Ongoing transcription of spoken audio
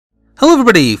Hello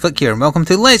everybody, Flik here and welcome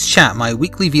to Let's Chat, my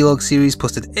weekly vlog series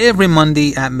posted every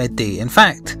Monday at midday. In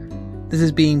fact, this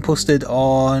is being posted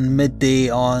on midday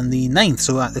on the 9th,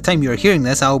 so at the time you're hearing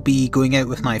this I'll be going out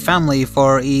with my family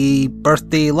for a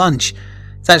birthday lunch.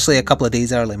 It's actually a couple of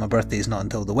days early, my birthday is not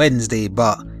until the Wednesday,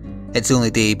 but it's the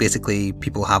only day basically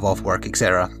people have off work,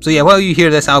 etc. So yeah, while you hear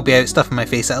this I'll be out stuffing my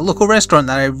face at a local restaurant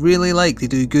that I really like. They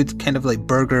do good kind of like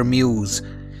burger meals,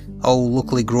 all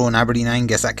locally grown, Aberdeen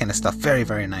Angus, that kind of stuff. Very,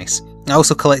 very nice. I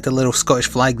also collect a little Scottish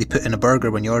flag they put in a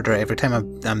burger when you order it every time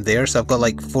I'm there, so I've got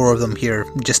like 4 of them here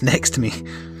just next to me.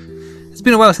 It's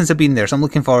been a while since I've been there, so I'm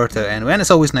looking forward to it anyway, and it's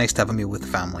always nice to have a meal with the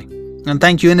family. And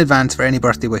thank you in advance for any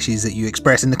birthday wishes that you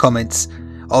express in the comments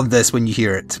of this when you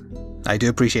hear it. I do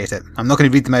appreciate it. I'm not going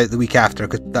to read them out the week after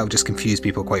because that would just confuse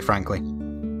people, quite frankly.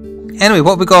 Anyway,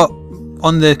 what have we got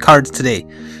on the cards today?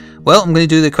 Well, I'm going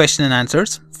to do the question and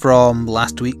answers from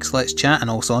last week's Let's Chat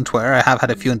and also on Twitter. I have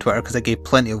had a few on Twitter because I gave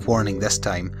plenty of warning this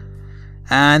time.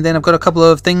 And then I've got a couple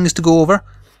of things to go over.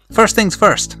 First things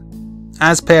first.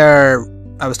 As per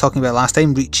I was talking about last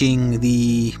time, reaching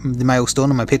the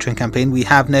milestone on my Patreon campaign, we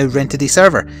have now rented a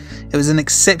server. It was an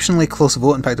exceptionally close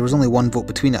vote. In fact, there was only one vote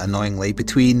between it, annoyingly,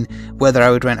 between whether I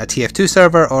would rent a TF2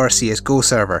 server or a CSGO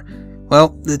server. Well,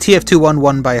 the TF2 one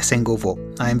won by a single vote.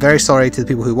 I am very sorry to the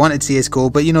people who wanted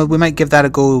CSGO, but you know, we might give that a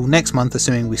go next month,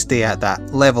 assuming we stay at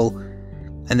that level.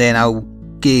 And then I'll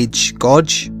gauge,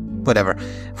 whatever,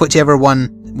 whichever one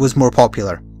was more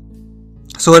popular.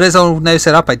 So it is all now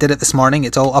set up. I did it this morning.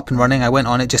 It's all up and running. I went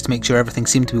on it just to make sure everything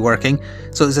seemed to be working.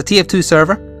 So it's a TF2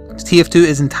 server. TF2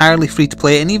 is entirely free to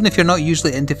play, and even if you're not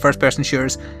usually into first-person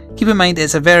shooters, keep in mind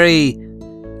it's a very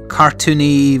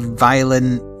cartoony,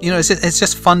 violent, you know, it's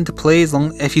just fun to play. As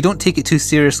long if you don't take it too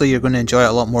seriously, you're going to enjoy it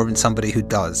a lot more than somebody who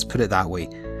does, put it that way.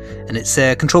 And it's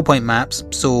control point maps,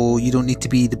 so you don't need to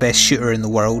be the best shooter in the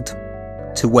world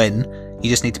to win. You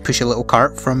just need to push a little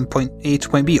cart from point A to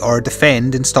point B, or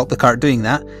defend and stop the cart doing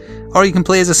that. Or you can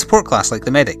play as a support class like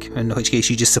the medic, in which case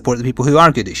you just support the people who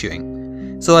are good at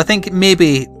shooting. So I think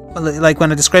maybe, like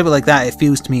when I describe it like that, it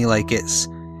feels to me like it's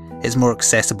more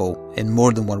accessible in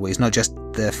more than one way. It's not just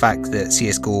the fact that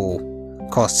CSGO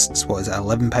costs, what is it,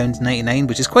 £11.99,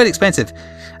 which is quite expensive.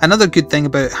 Another good thing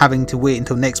about having to wait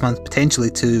until next month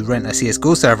potentially to rent a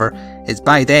CSGO server is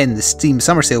by then the Steam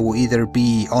summer sale will either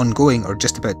be ongoing or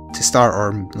just about to start,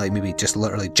 or like maybe just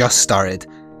literally just started.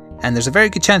 And there's a very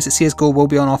good chance that CSGO will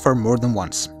be on offer more than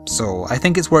once. So I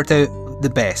think it's worked out the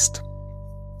best.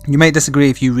 You might disagree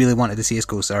if you really wanted a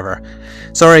CSGO server.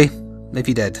 Sorry if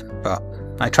you did, but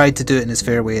I tried to do it in as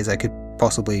fair a way as I could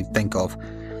possibly think of.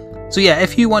 So yeah,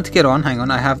 if you want to get on, hang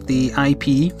on, I have the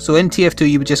IP. So in TF2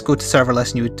 you would just go to server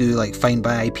list and you would do like find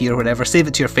by IP or whatever, save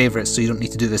it to your favourites so you don't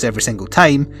need to do this every single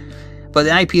time. But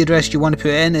the IP address you want to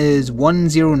put in is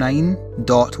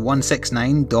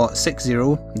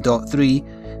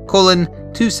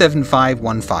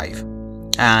 109.169.6.0.3:27515.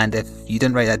 And if you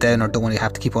didn't write that down or don't want to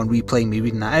have to keep on replaying me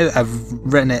reading that out, I've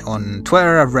written it on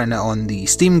Twitter, I've written it on the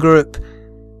Steam group.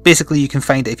 Basically you can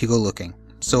find it if you go looking.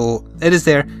 So it is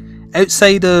there.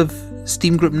 Outside of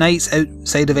Steam group nights,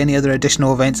 outside of any other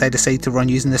additional events I decide to run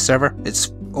using this server,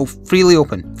 it's freely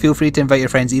open. Feel free to invite your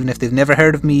friends even if they've never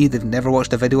heard of me, they've never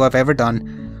watched a video I've ever done.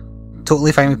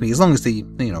 Totally fine with me, as long as they,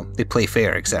 you know, they play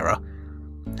fair, etc.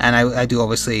 And I do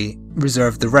obviously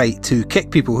reserve the right to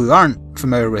kick people who aren't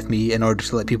familiar with me in order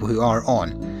to let people who are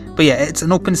on. But yeah, it's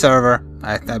an open server.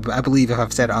 I believe if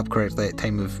I've set it up correctly at the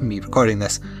time of me recording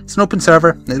this. It's an open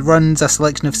server. It runs a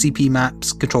selection of CP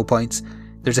maps, control points.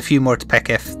 There's a few more to pick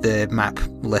if the map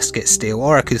list gets stale,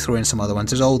 or I could throw in some other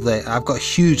ones. I've got a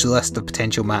huge list of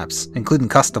potential maps, including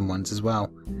custom ones as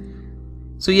well.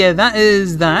 So yeah, that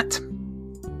is that.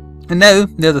 And now,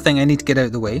 the other thing I need to get out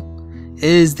of the way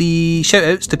is the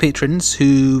shoutouts to patrons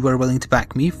who were willing to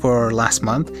back me for last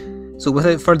month. So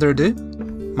without further ado,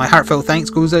 my heartfelt thanks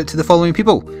goes out to the following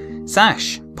people: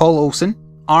 Sash, Paul Olsen,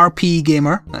 RP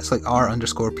Gamer, that's like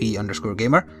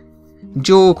R_P_Gamer,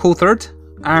 Joe Coulthard,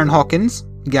 Aaron Hawkins,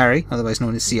 Gary, otherwise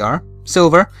known as CR,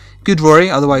 Silver, Good Rory,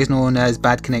 otherwise known as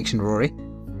Bad Connection Rory,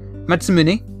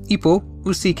 Matsumune, Ipo,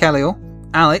 Usi Kaleo,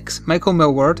 Alex, Michael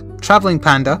Millward, Travelling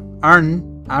Panda,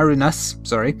 Arunas,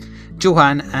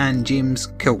 Johan, and James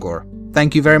Kilgore.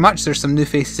 Thank you very much. There's some new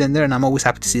faces in there and I'm always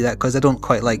happy to see that because I don't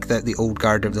quite like that the old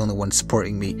guard are the only ones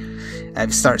supporting me.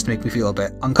 It starts to make me feel a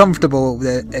bit uncomfortable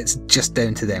that it's just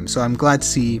down to them. So I'm glad to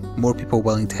see more people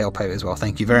willing to help out as well.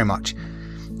 Thank you very much.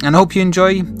 And I hope you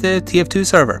enjoy the TF2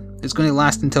 server. It's going to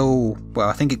last until, well,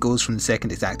 I think it goes from the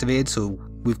second it's activated, so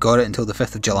we've got it until the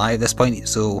 5th of July at this point,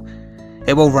 so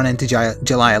it will run into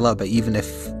July a little bit, even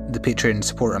if the Patreon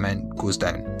support amount goes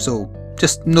down. So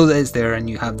just know that it's there and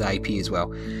you have the IP as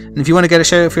well. And if you want to get a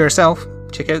shout out for yourself,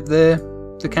 check out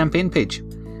the campaign page.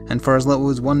 And for as little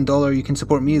as $1 you can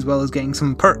support me as well as getting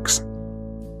some perks.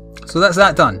 So that's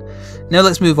that done. Now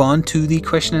let's move on to the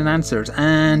question and answers.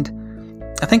 And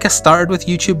I think I started with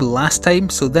YouTube last time,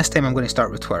 so this time I'm going to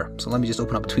start with Twitter. So let me just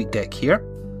open up TweetDeck here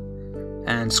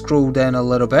and scroll down a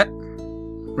little bit.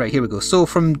 Right, here we go. So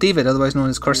from David, otherwise known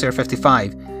as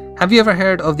Corsair55. Have you ever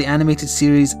heard of the animated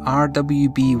series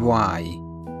RWBY?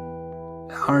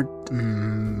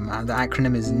 The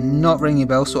acronym is not ringing a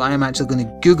bell, so I am actually going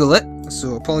to Google it.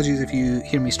 So apologies if you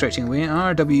hear me stretching away.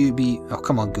 RWB... Oh,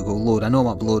 come on, Google, load. I know I'm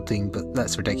uploading, but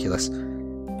that's ridiculous.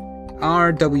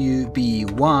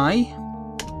 RWBY.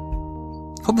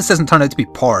 Hope this doesn't turn out to be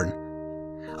porn.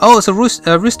 Oh, it's a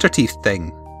Rooster Teeth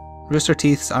thing. Rooster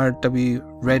Teeth's RW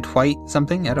red white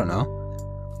something? I don't know.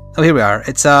 Oh, here we are.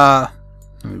 It's let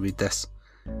me read this.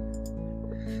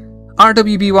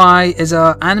 RWBY is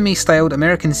a anime-styled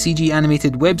American CG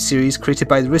animated web series created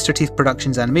by the Rooster Teeth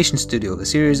Productions animation studio. The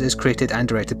series is created and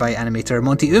directed by animator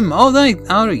Monty Oh,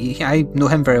 I know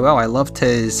him very well. I loved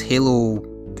his Halo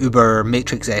Uber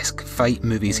Matrix-esque fight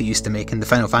movies he used to make, and the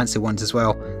Final Fantasy ones as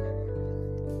well.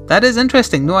 That is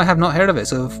interesting. No, I have not heard of it.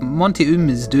 So if Monty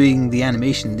is doing the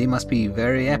animation, they must be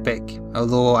very epic.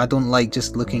 Although I don't like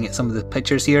just looking at some of the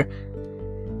pictures here.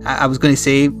 I was going to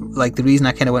say, like, the reason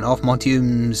I kind of went off Monty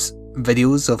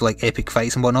videos of like epic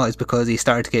fights and whatnot is because he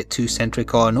started to get too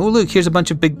centric on, oh look, here's a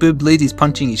bunch of big boobed ladies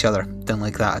punching each other. Didn't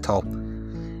like that at all.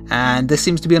 And this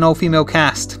seems to be an all-female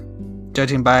cast,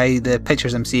 judging by the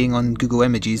pictures I'm seeing on Google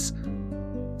Images.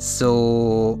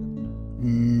 So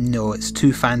no, it's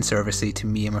too fan servicey to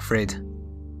me, I'm afraid.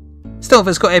 Still, if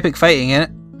it's got epic fighting in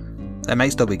it, that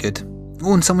might still be good.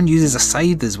 Oh, and someone uses a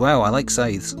scythe as well. I like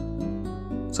scythes.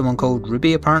 Someone called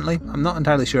Ruby, apparently. I'm not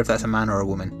entirely sure if that's a man or a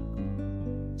woman.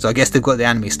 So I guess they've got the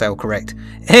anime style correct.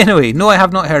 Anyway, no, I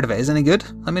have not heard of it. Is it any good?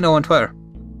 Let me know on Twitter.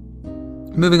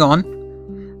 Moving on.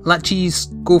 Lachie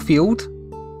Schofield.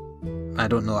 I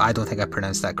don't know. I don't think I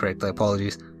pronounced that correctly.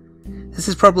 Apologies. This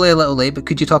is probably a little late, but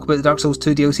could you talk about the Dark Souls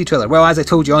 2 DLC trailer? Well, as I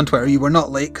told you on Twitter, you were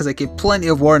not late because I gave plenty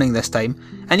of warning this time.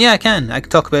 And yeah, I can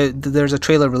talk about there's a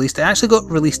trailer released. It actually got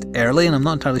released early, and I'm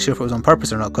not entirely sure if it was on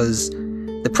purpose or not, because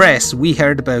the press, we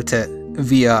heard about it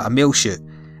via a mail shoot.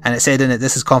 And it said in it,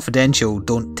 this is confidential,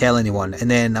 don't tell anyone.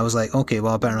 And then I was like, okay,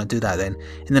 well, I better not do that then.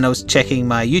 And then I was checking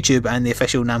my YouTube, and the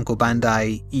official Namco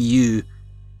Bandai EU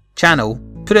channel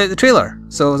put out the trailer.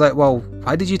 So I was like, well,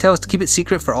 why did you tell us to keep it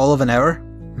secret for all of an hour?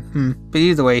 But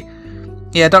either way,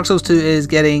 yeah, Dark Souls 2 is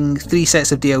getting 3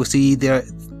 sets of DLC.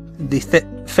 They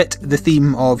fit the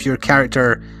theme of your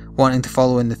character wanting to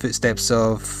follow in the footsteps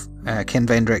of Ken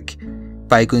Vendrick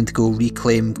by going to go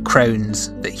reclaim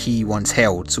crowns that he once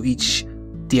held. So each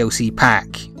DLC pack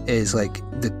is like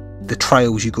the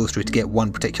trials you go through to get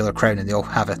one particular crown, and they all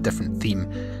have a different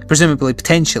theme, presumably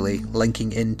potentially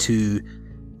linking into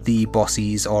the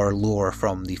bosses or lore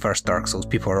from the first Dark Souls.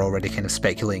 People are already kind of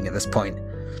speculating at this point.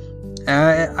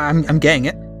 I'm getting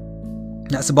it.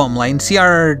 That's the bottom line.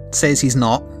 CR says he's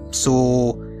not,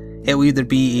 so it will either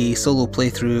be a solo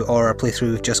playthrough or a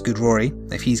playthrough of Just Good Rory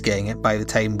if he's getting it by the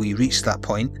time we reach that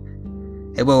point.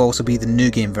 It will also be the new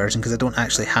game version, because I don't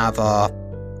actually have a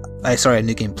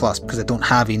New Game Plus, because I don't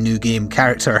have a new game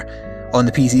character on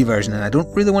the PC version, and I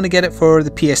don't really want to get it for the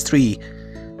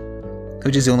PS3,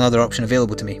 which is the only other option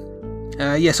available to me.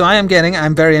 Yeah, so I am getting it.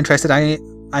 I'm very interested.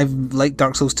 I've liked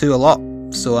Dark Souls 2 a lot,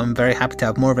 so I'm very happy to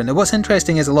have more of it. Now, what's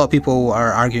interesting is a lot of people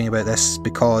are arguing about this,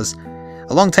 because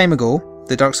a long time ago,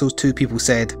 the Dark Souls 2 people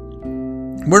said,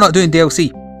 we're not doing DLC.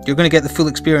 You're going to get the full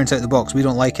experience out of the box. We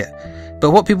don't like it.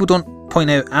 But what people don't point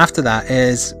out after that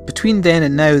is, between then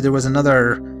and now, there was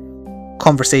another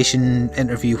conversation,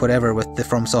 interview, whatever, with the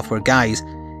From Software guys,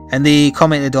 and they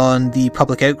commented on the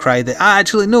public outcry that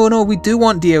actually no, we do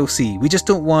want DLC, we just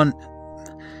don't want,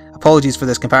 apologies for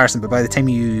this comparison, but by the time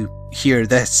you hear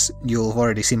this you'll have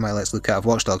already seen my Let's Look At of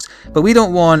Watch Dogs, but we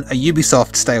don't want a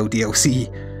Ubisoft style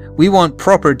DLC, we want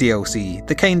proper DLC,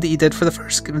 the kind that you did for the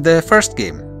first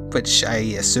game, which I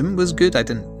assume was good. I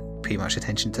didn't pay much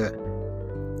attention to it.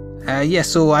 Yeah,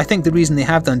 so I think the reason they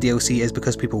have done DLC is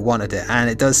because people wanted it, and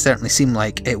it does certainly seem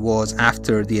like it was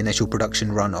after the initial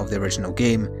production run of the original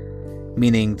game,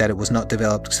 meaning that it was not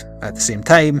developed at the same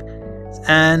time,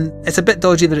 and it's a bit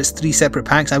dodgy that it's 3 separate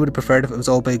packs. I would have preferred if it was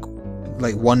all big,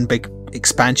 like one big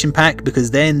expansion pack,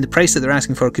 because then the price that they're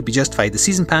asking for could be justified. The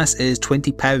season pass is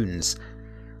 £20,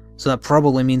 so that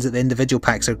probably means that the individual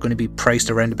packs are going to be priced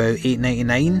around about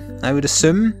 $8.99, I would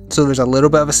assume. So there's a little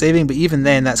bit of a saving, but even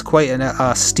then that's quite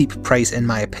a steep price in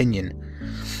my opinion.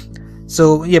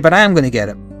 So yeah, but I am going to get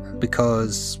it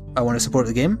because I want to support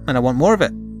the game and I want more of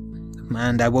it.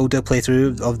 and I will do a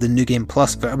playthrough of the New Game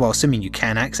Plus, well, assuming you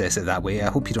can access it that way. I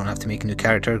hope you don't have to make a new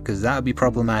character, because that would be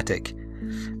problematic.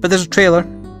 But there's a trailer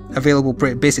available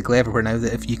basically everywhere now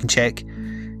that if you can check.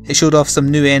 It showed off some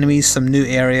new enemies, some new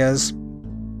areas.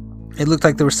 It looked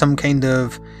like there was some kind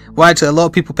of... Well, actually, a lot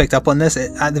of people picked up on this.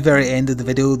 At the very end of the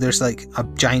video, there's like a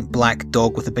giant black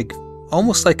dog with a big...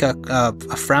 almost like a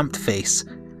framped face.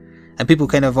 And people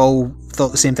kind of all thought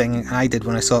the same thing I did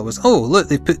when I saw it was, oh, look,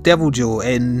 they've put Devil Joe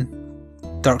in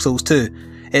Dark Souls 2.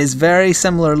 It is very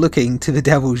similar looking to the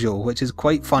Devil Joe, which is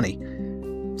quite funny.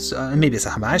 So maybe it's a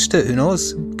homage to it, who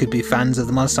knows? Could be fans of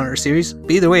the Monster Hunter series.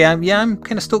 But either way, I'm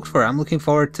kind of stoked for it. I'm looking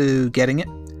forward to getting it.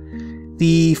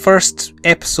 The first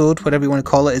episode, whatever you want to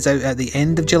call it, is out at the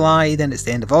end of July, then it's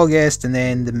the end of August, and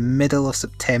then the middle of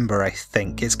September, I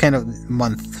think. It's kind of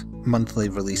monthly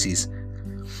releases.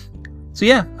 So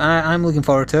yeah, I'm looking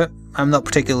forward to it. I'm not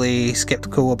particularly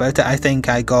skeptical about it. I think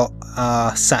I got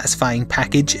a satisfying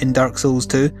package in Dark Souls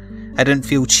 2. I didn't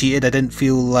feel cheated. I didn't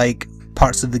feel like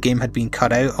parts of the game had been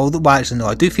cut out. Although, well, actually no,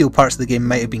 I do feel parts of the game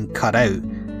might have been cut out,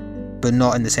 but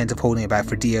not in the sense of holding it back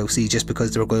for DLC, just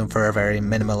because they were going for a very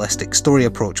minimalistic story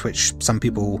approach, which some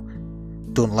people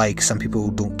don't like, some people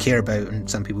don't care about, and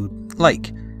some people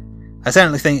like. I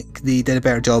certainly think they did a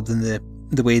better job than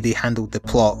the way they handled the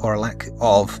plot, or lack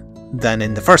of, than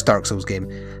in the first Dark Souls game.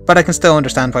 But I can still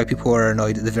understand why people are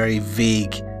annoyed at the very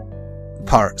vague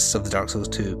parts of the Dark Souls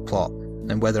 2 plot,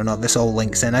 and whether or not this all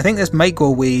links in. I think this might go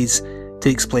a ways to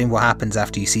explain what happens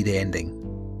after you see the ending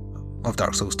of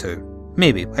Dark Souls 2.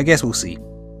 Maybe. I guess we'll see.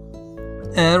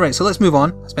 Right, so let's move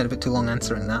on. I spent a bit too long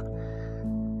answering that.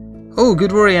 Oh,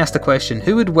 Good Rory asked a question.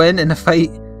 Who would win in a fight?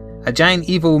 A giant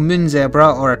evil moon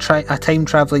zebra or a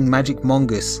time-travelling magic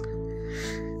mongoose?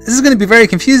 This is going to be very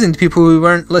confusing to people who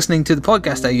weren't listening to the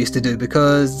podcast I used to do,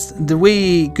 because the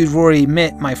way Good Rory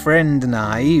met my friend and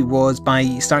I was by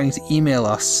starting to email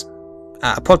us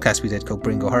at a podcast we did called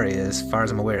Bringo Hurry. As far as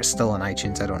I'm aware, it's still on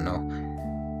iTunes, I don't know.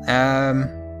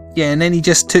 Yeah, and then he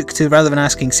just took to, rather than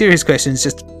asking serious questions,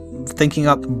 just thinking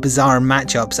up bizarre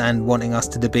matchups and wanting us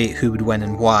to debate who would win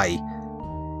and why.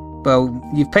 Well,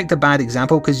 you've picked a bad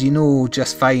example, because you know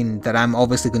just fine that I'm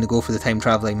obviously going to go for the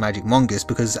time-travelling magic mongoose,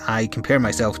 because I compare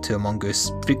myself to a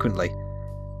mongoose frequently.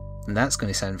 And that's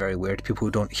going to sound very weird to people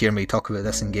who don't hear me talk about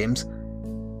this in games.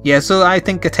 Yeah, so I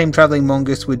think a time-travelling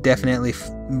mongoose would definitely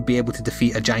be able to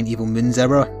defeat a giant evil moon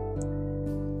zebra.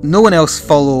 No one else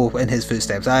follow in his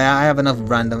footsteps. I have enough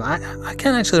random... I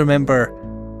can't actually remember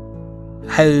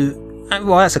how...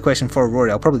 Well, that's a question for Rory.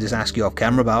 I'll probably just ask you off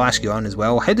camera, but I'll ask you on as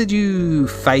well. How did you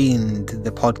find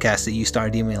the podcast that you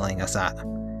started emailing us at?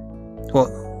 What,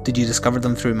 did you discover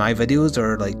them through my videos,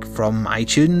 or like from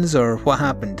iTunes, or what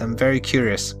happened? I'm very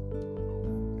curious.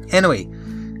 Anyway,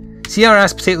 CR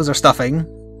asked potatoes or stuffing,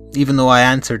 even though I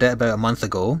answered it about a month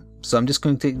ago, so I'm just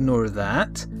going to ignore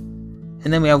that.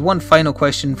 And then we have one final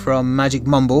question from Magic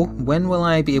Mumble. When will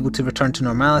I be able to return to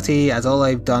normality, as all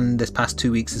I've done this past 2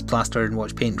 weeks is plaster and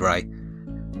watch paint dry?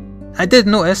 I did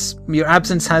notice, your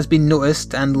absence has been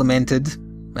noticed and lamented,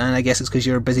 and I guess it's because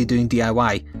you're busy doing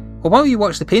DIY. Well, while you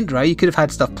watch the paint dry, you could have had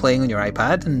stuff playing on your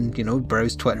iPad and, you know,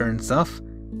 browse Twitter and stuff.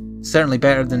 Certainly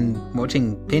better than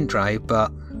watching paint dry,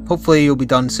 but hopefully you'll be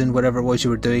done soon, whatever it was you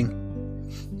were doing,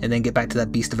 and then get back to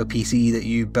that beast of a PC that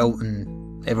you built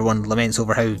and everyone laments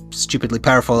over how stupidly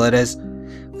powerful it is.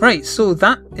 Right, so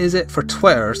that is it for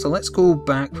Twitter, so let's go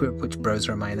back. Which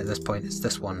browser am I in at this point? It's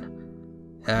this one.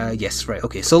 Yes, right,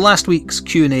 okay, so last week's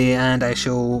Q&A, and I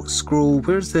shall scroll,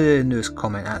 where's the newest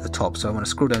comment at the top, so I want to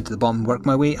scroll down to the bottom and work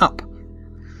my way up.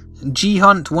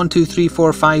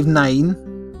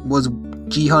 GHunt123459 was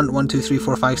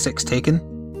GHunt123456 taken.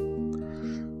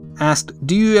 Asked,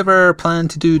 do you ever plan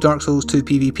to do Dark Souls 2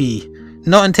 PvP?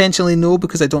 Not intentionally, no,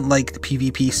 because I don't like the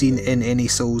PvP scene in any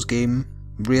Souls game,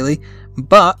 really,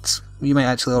 but you might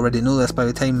actually already know this by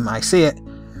the time I say it.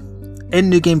 In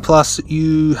New Game Plus,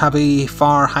 you have a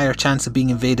far higher chance of being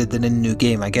invaded than in New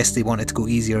Game. I guess they wanted to go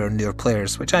easier on newer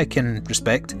players, which I can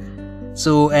respect.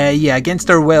 So yeah, against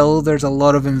our will, there's a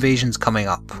lot of invasions coming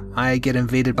up. I get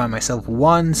invaded by myself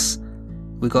once,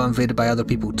 we got invaded by other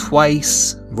people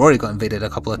twice, Rory got invaded a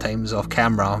couple of times off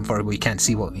camera, for we can't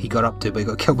see what he got up to, but he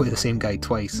got killed by the same guy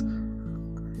twice.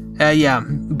 Yeah,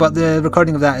 but the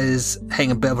recording of that is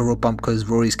hitting a bit of a road bump because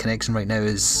Rory's connection right now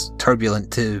is turbulent,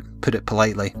 to put it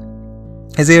politely.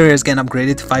 His area is getting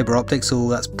upgraded to fibre optic, so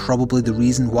that's probably the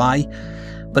reason why,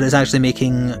 but it's actually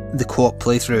making the co-op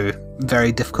playthrough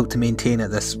very difficult to maintain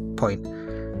at this point.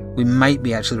 We might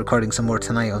be actually recording some more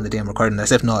tonight on the day I'm recording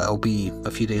this, if not it'll be a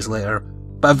few days later.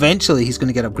 But eventually he's going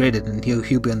to get upgraded and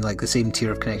he'll be on like the same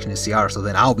tier of connection as CR, so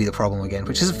then I'll be the problem again,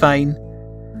 which is fine.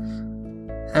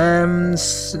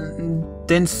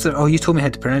 Dinther. Oh, you told me how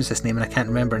to pronounce this name and I can't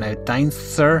remember now.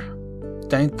 Dinther.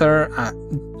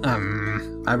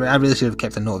 I really should have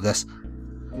kept a note of this.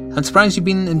 I'm surprised you've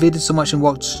been invaded so much in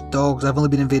Watch Dogs. I've only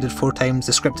been invaded 4 times,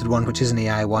 the scripted one, which is an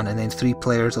AI one, and then 3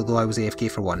 players, although I was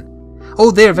AFK for 1.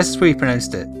 Oh, there, this is where you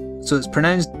pronounced it. So it's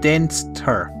pronounced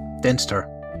Denster. Denster.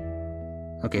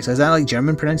 Okay, so is that like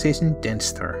German pronunciation?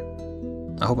 Denster.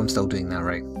 I hope I'm still doing that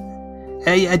right.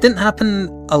 It didn't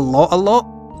happen a lot,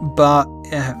 but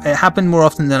it happened more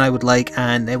often than I would like,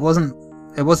 and it wasn't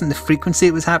the frequency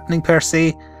it was happening per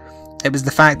se. It was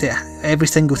the fact that every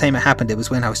single time it happened, it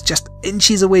was when I was just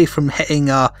inches away from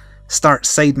hitting a start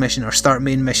side mission or start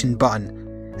main mission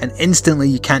button, and instantly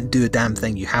you can't do a damn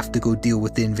thing. You have to go deal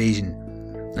with the invasion,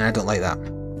 and I don't like that.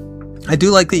 I do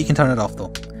like that you can turn it off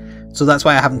though, so that's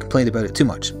why I haven't complained about it too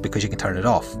much, because you can turn it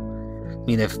off. I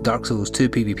mean, if Dark Souls 2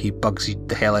 PvP bugs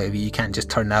the hell out of you, you can't just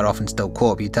turn that off and still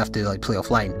co-op. You'd have to like play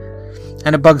offline.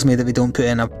 And it bugs me that they don't put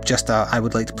in just a I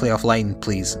would like to play offline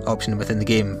please option within the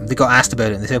game. They got asked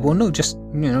about it and they said, well no, just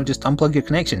just unplug your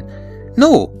connection.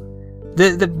 No!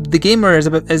 The gamer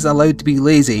is allowed to be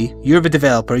lazy. You're the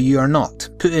developer, you are not.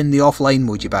 Put in the offline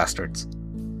mode, you bastards.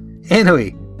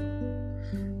 Anyway.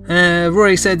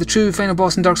 Rory said the true final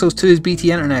boss in Dark Souls 2 is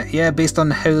BT Internet. Yeah, based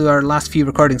on how our last few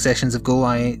recording sessions have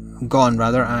gone,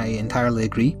 I entirely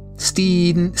agree.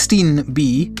 Steen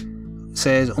B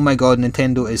says, oh my god,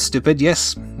 Nintendo is stupid.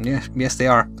 Yes they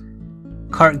are.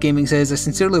 Cart Gaming says, I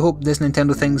sincerely hope this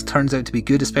Nintendo thing turns out to be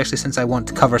good, especially since I want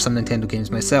to cover some Nintendo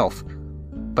games myself.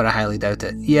 But I highly doubt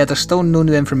it. Yeah, there's still no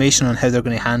new information on how they're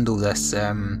going to handle this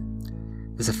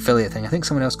affiliate thing. I think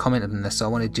someone else commented on this, so I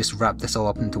want to just wrap this all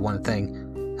up into one thing.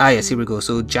 Ah yes, here we go.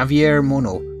 So Javier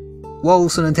Mono. Whoa,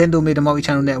 so Nintendo made a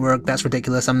multi-channel network. That's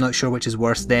ridiculous. I'm not sure which is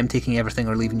worse, them taking everything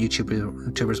or leaving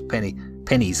YouTubers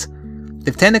pennies.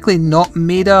 They've technically not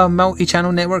made a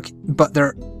multi-channel network, but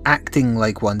they're acting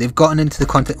like one. They've gotten into the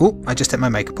content. Oh, I just hit my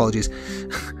mic, apologies.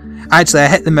 Actually, I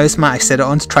hit the mouse mat I set it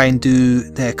on to try and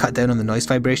cut down on the noise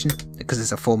vibration, because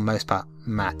it's a full mouse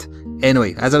mat.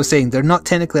 Anyway, as I was saying, they're not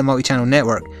technically a multi-channel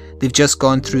network. They've just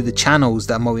gone through the channels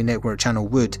that a multi-network channel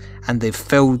would, and they've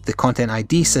filled the content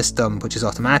ID system, which is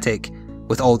automatic,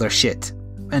 with all their shit.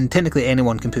 And technically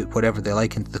anyone can put whatever they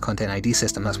like into the content ID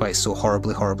system. That's why it's so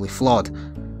horribly flawed.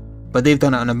 But they've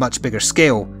done it on a much bigger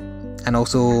scale, and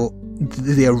also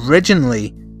they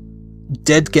originally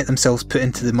did get themselves put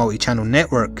into the multi-channel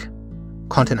network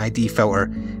content ID filter,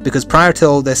 because prior to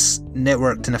all this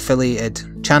networked and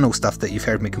affiliated channel stuff that you've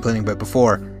heard me complaining about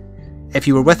before, if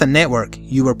you were with a network,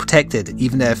 you were protected,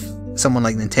 even if someone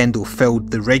like Nintendo filled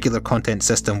the regular content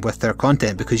system with their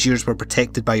content, because yours were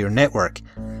protected by your network.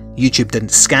 YouTube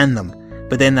didn't scan them.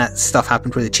 But then that stuff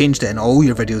happened where they changed it and all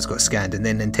your videos got scanned, and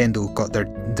then Nintendo got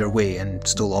their way and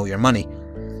stole all your money.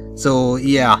 So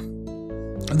yeah,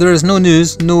 there is no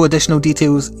news, no additional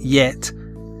details yet,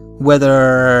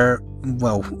 whether,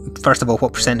 well, first of all,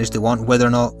 what percentage they want, whether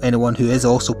or not anyone who is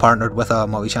also partnered with a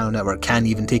multi-channel network can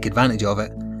even take advantage of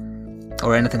it,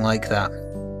 or anything like that.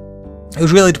 It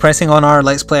was really depressing on our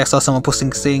Let's Play. I saw someone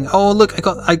posting saying, oh look, I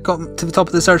got to the top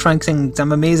of the search rankings,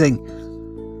 I'm amazing.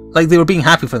 Like, they were being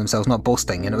happy for themselves, not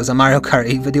boasting. And it was a Mariokart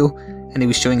 8 video, and he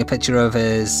was showing a picture of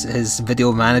his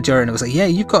video manager, and it was like, yeah,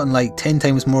 you've gotten like 10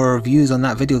 times more views on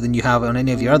that video than you have on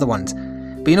any of your other ones.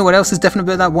 But you know what else is different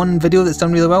about that one video that's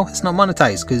done really well? It's not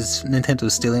monetized, because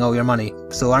Nintendo's stealing all your money.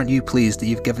 So aren't you pleased that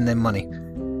you've given them money?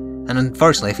 And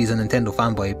unfortunately, if he's a Nintendo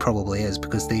fanboy, he probably is,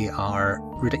 because they are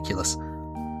ridiculous.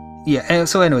 Yeah,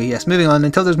 so anyway, yes, moving on.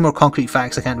 Until there's more concrete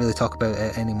facts, I can't really talk about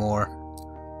it anymore.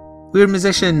 Weird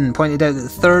Musician pointed out that the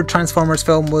third Transformers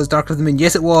film was Dark of the Moon.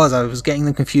 Yes, it was. I was getting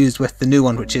them confused with the new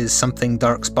one, which is something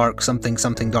Dark Spark, something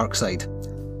Dark Side.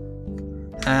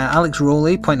 Alex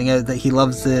Rowley pointing out that he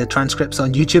loves the transcripts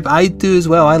on YouTube. I do as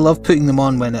well. I love putting them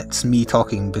on when it's me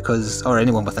talking, because, or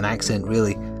anyone with an accent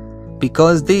really,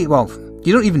 because they, well,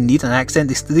 you don't even need an accent.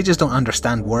 They just don't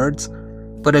understand words.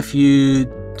 But if you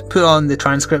put on the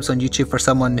transcripts on YouTube for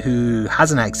someone who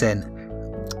has an accent,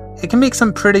 it can make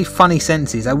some pretty funny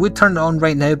sentences. I would turn it on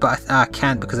right now, but I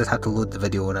can't, because I'd have to load the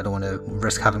video and I don't want to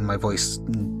risk having my voice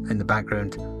in the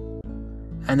background.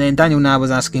 And then Daniel Na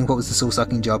was asking what was the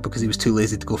soul-sucking job, because he was too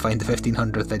lazy to go find the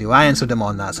 1500th video. I answered him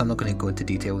on that, so I'm not going to go into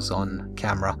details on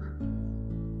camera.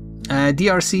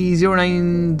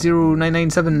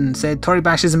 DRC090997 said, Tori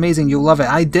Bash is amazing, you'll love it.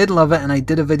 I did love it, and I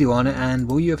did a video on it, and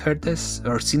will you have heard this,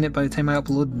 or seen it by the time I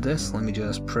uploaded this? Let me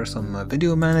just press on my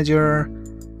video manager.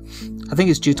 I think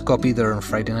it's due to copy either on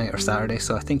Friday night or Saturday,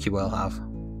 so I think you will have.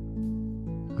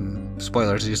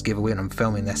 Spoilers, I just gave away when I'm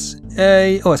filming this.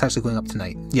 Oh, it's actually going up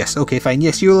tonight. Yes, okay, fine.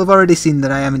 Yes, you'll have already seen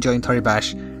that I am enjoying Tori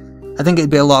Bash. I think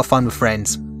it'd be a lot of fun with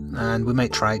friends, and we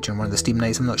might try it during one of the Steam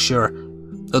nights, I'm not sure.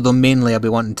 Although mainly I'll be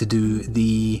wanting to do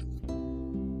the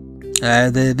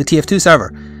TF2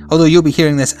 server. Although you'll be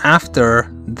hearing this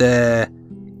after the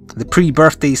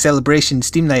pre-birthday celebration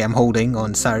Steam night I'm holding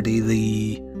on Saturday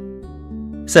the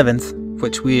 7th,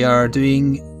 which we are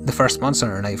doing the first Monster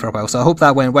Hunter night for a while. So I hope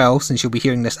that went well, since you'll be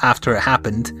hearing this after it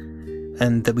happened,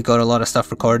 and that we got a lot of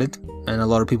stuff recorded and a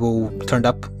lot of people turned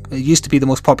up. It used to be the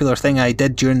most popular thing I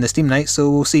did during the Steam night, so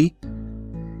we'll see.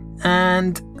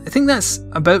 And I think that's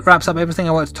about wraps up everything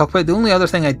I wanted to talk about. The only other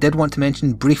thing I did want to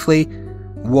mention briefly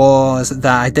was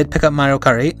that I did pick up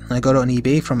Mariokart 8. I got it on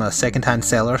eBay from a second-hand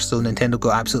seller, so Nintendo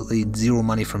got absolutely zero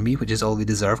money from me, which is all they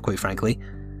deserve, quite frankly.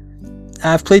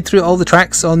 I've played through all the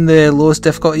tracks on the lowest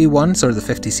difficulty ones, or the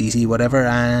 50cc, whatever,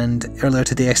 and earlier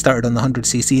today I started on the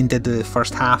 100cc and did the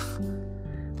first half,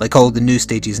 like all the new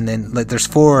stages, and then like there's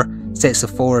 4 sets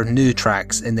of 4 new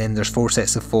tracks, and then there's 4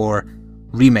 sets of 4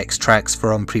 remix tracks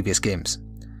from previous games.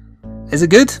 Is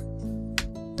it good?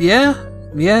 Yeah,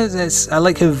 I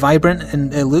like how vibrant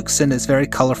and it looks, and it's very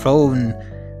colourful, and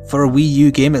for a Wii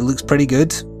U game it looks pretty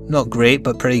good. Not great,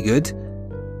 but pretty good.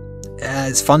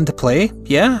 It's fun to play.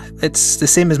 Yeah, it's the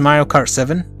same as Mario Kart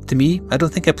 7 to me. I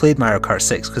don't think I played Mario Kart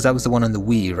 6 because that was the one on the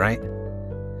Wii, right?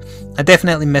 I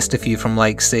definitely missed a few from,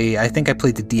 like, say, I think I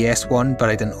played the DS one, but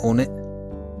I didn't own it.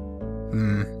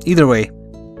 Either way,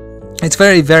 it's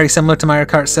very, very similar to Mario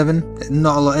Kart 7.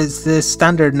 Not a lot. It's the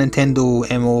standard Nintendo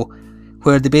MO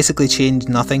where they basically change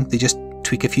nothing. They just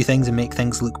tweak a few things and make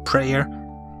things look prettier,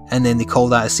 and then they call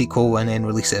that a sequel and then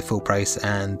release it at full price,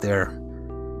 and their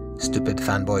stupid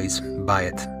fanboys buy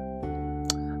it.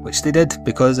 Which they did,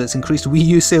 because it's increased Wii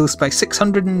U sales by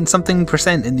 600 and something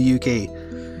 % in the UK.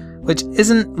 Which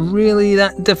isn't really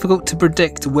that difficult to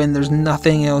predict when there's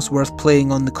nothing else worth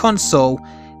playing on the console,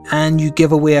 and you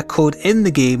give away a code in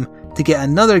the game to get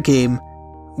another game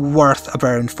worth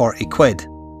around 40 quid.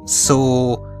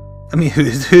 So, I mean,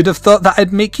 who'd have thought that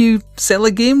would make you sell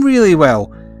a game really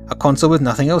well? A console with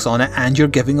nothing else on it, and you're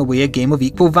giving away a game of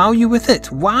equal value with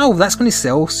it. Wow, that's going to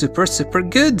sell super, super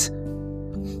good.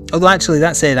 Although actually,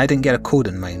 that said, I didn't get a code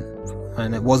in mine,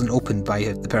 and it wasn't opened by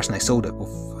the person I sold it,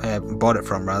 bought it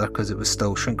from rather, because it was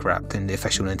still shrink wrapped in the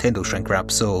official Nintendo shrink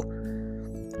wrap. So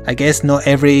I guess not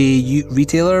every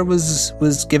retailer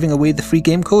was giving away the free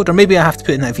game code, or maybe I have to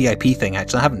put in that VIP thing.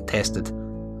 Actually, I haven't tested.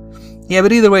 Yeah,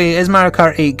 but either way, is Mario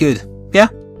Kart 8 good? Yeah.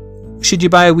 Should you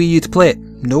buy a Wii U to play it?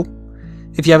 No.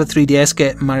 If you have a 3DS,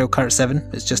 get Mario Kart 7.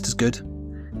 It's just as good.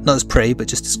 Not as pretty, but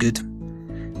just as good.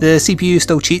 The CPU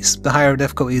still cheats the higher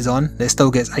difficulty is on. It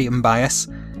still gets item bias.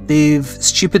 They've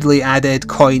stupidly added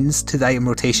coins to the item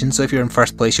rotation, so if you're in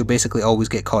first place, you'll basically always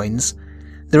get coins.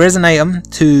 There is an item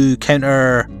to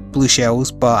counter blue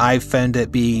shells, but I've found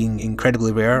it being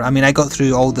incredibly rare. I mean, I got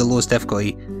through all the lowest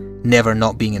difficulty, never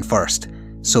not being in first.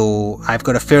 So I've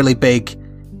got a fairly big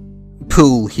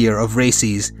pool here of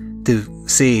races to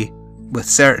say with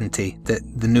certainty that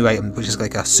the new item, which is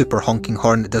like a super honking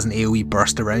horn that doesn't AoE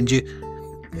burst around you,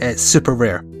 it's super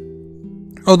rare.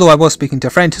 Although I was speaking to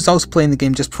a friend who's also playing the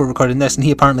game just before recording this, and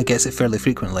he apparently gets it fairly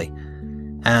frequently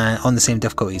on the same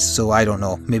difficulties, so I don't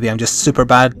know. Maybe I'm just super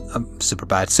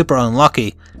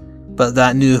unlucky, but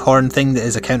that new horn thing that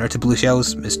is a counter to blue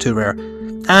shells is too rare.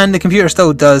 And the computer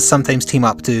still does sometimes team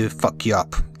up to fuck you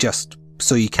up, just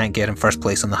so you can't get in first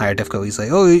place on the higher difficulties.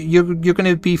 Like, oh, you're going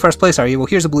to be first place, are you? Well,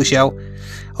 here's a blue shell.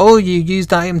 Oh, you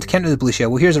used that item to counter the blue shell.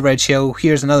 Well, here's a red shell.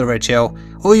 Here's another red shell.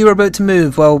 Oh, you were about to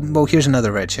move. Well, here's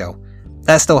another red shell.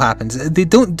 That still happens. They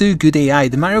don't do good AI.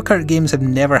 The Mario Kart games have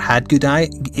never had good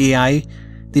AI.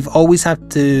 They've always had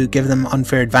to give them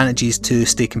unfair advantages to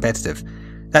stay competitive.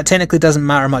 That technically doesn't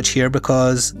matter much here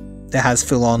because it has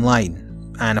full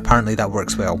online, and apparently that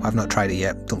works well. I've not tried it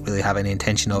yet. Don't really have any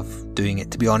intention of doing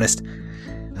it, to be honest.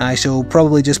 I shall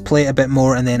probably just play it a bit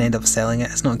more and then end up selling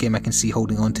it. It's not a game I can see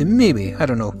holding on to. Maybe. I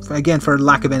don't know. Again, for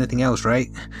lack of anything else, right?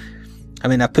 I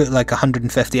mean, I put like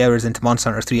 150 hours into Monster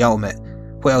Hunter 3 Ultimate.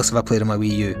 What else have I played on my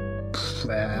Wii U?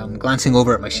 I'm glancing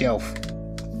over at my shelf.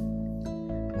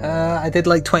 I did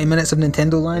like 20 minutes of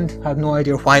Nintendo Land. I have no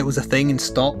idea why it was a thing and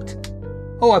stopped.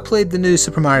 Oh, I played the new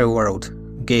Super Mario World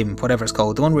game, whatever it's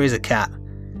called. The one where he's a cat.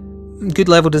 Good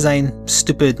level design,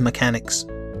 stupid mechanics.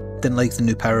 Didn't like the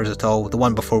new powers at all. The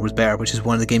one before was better, which is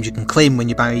one of the games you can claim when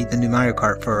you buy the new Mario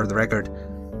Kart, for the record.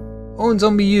 Oh, and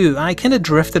Zombie U. I kind of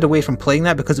drifted away from playing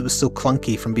that because it was so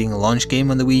clunky from being a launch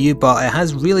game on the Wii U, but it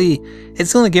has really...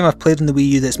 It's the only game I've played on the Wii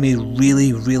U that's made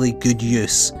really, really good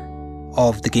use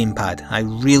of the gamepad. I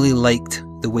really liked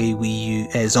the way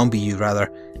Zombie U rather,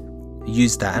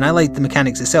 used that, and I liked the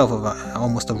mechanics itself of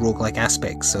almost a roguelike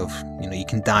aspects of, you know, you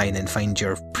can die and then find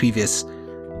your previous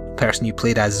person you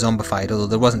played as zombified, although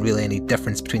there wasn't really any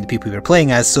difference between the people you were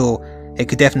playing as, so it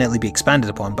could definitely be expanded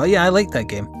upon. But yeah, I like that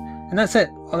game. And that's it.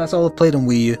 Well, that's all I've played on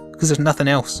Wii U, because there's nothing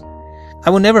else. I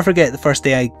will never forget the first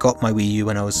day I got my Wii U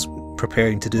when I was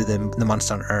preparing to do the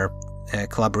Monster Hunter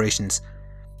collaborations.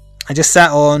 I just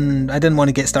sat on, I didn't want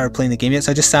to get started playing the game yet,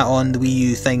 so I just sat on the Wii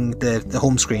U thing, the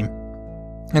home screen,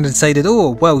 and decided,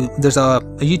 oh, well, there's a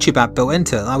YouTube app built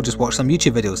into it, I'll just watch some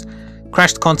YouTube videos.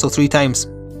 Crashed the console 3 times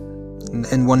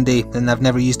in one day, and I've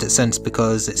never used it since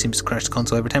because it seems to crash the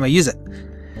console every time I use it.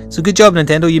 So good job,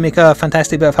 Nintendo, you make a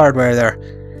fantastic bit of hardware there.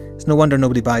 It's no wonder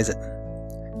nobody buys it.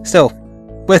 Still,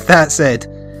 with that said,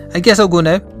 I guess I'll go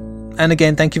now. And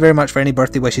again, thank you very much for any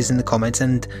birthday wishes in the comments,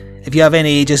 and if you have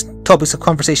any just topics of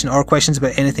conversation or questions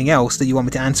about anything else that you want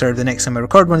me to answer the next time I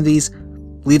record one of these,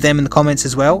 leave them in the comments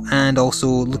as well, and also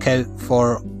look out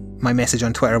for my message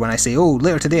on Twitter when I say, oh,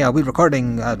 later today I'll be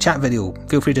recording a chat video,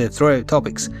 feel free to throw out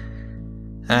topics.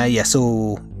 Yeah,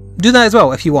 so do that as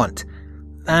well if you want,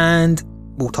 and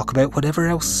we'll talk about whatever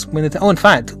else. Oh, in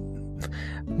fact,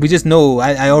 we just know,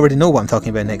 I already know what I'm talking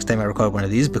about next time I record one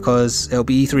of these, because it'll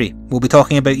be E3. We'll be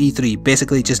talking about E3,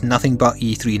 basically just nothing but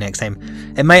E3 next time.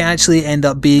 It might actually end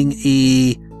up being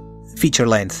a feature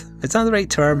length. Is that the right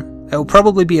term? It'll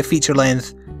probably be a feature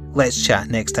length Let's Chat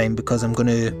next time, because I'm going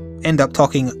to end up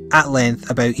talking at length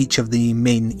about each of the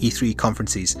main E3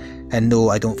 conferences. And no,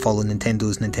 I don't follow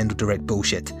Nintendo's Nintendo Direct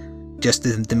bullshit. Just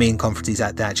the main conferences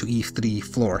at the actual E3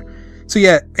 floor. So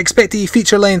yeah, expect a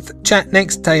feature-length chat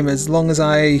next time, as long as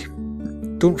I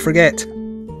don't forget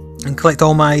and collect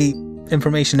all my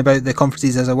information about the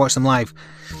conferences as I watch them live.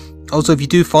 Also, if you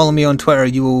do follow me on Twitter,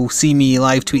 you will see me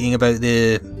live tweeting about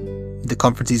the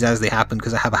conferences as they happen,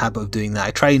 because I have a habit of doing that.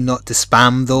 I try not to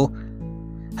spam though.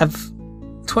 Have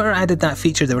Twitter added that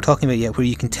feature they were talking about yet, where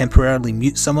you can temporarily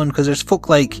mute someone? Because there's folk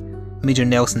like Major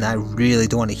Nelson that I really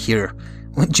don't want to hear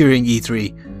during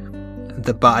E3.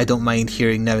 But I don't mind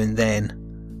hearing now and then.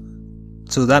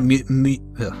 So that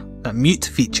mute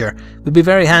feature would be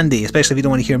very handy, especially if you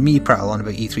don't want to hear me prattle on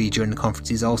about E3 during the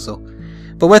conferences also.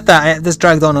 But with that, this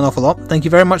dragged on an awful lot. Thank you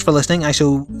very much for listening. I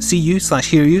shall see you /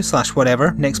 hear you /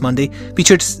 whatever next Monday. Be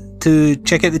sure to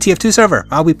check out the TF2 server.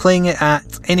 I'll be playing it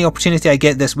at any opportunity I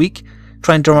get this week.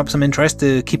 Try and drum up some interest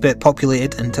to keep it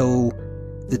populated until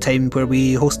the time where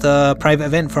we host a private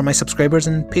event for my subscribers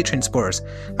and Patreon supporters.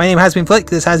 My name has been Flik.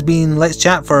 This has been Let's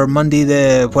Chat for Monday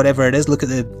the whatever it is. Look at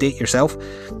the date yourself.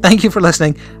 Thank you for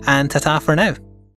listening, and ta-ta for now.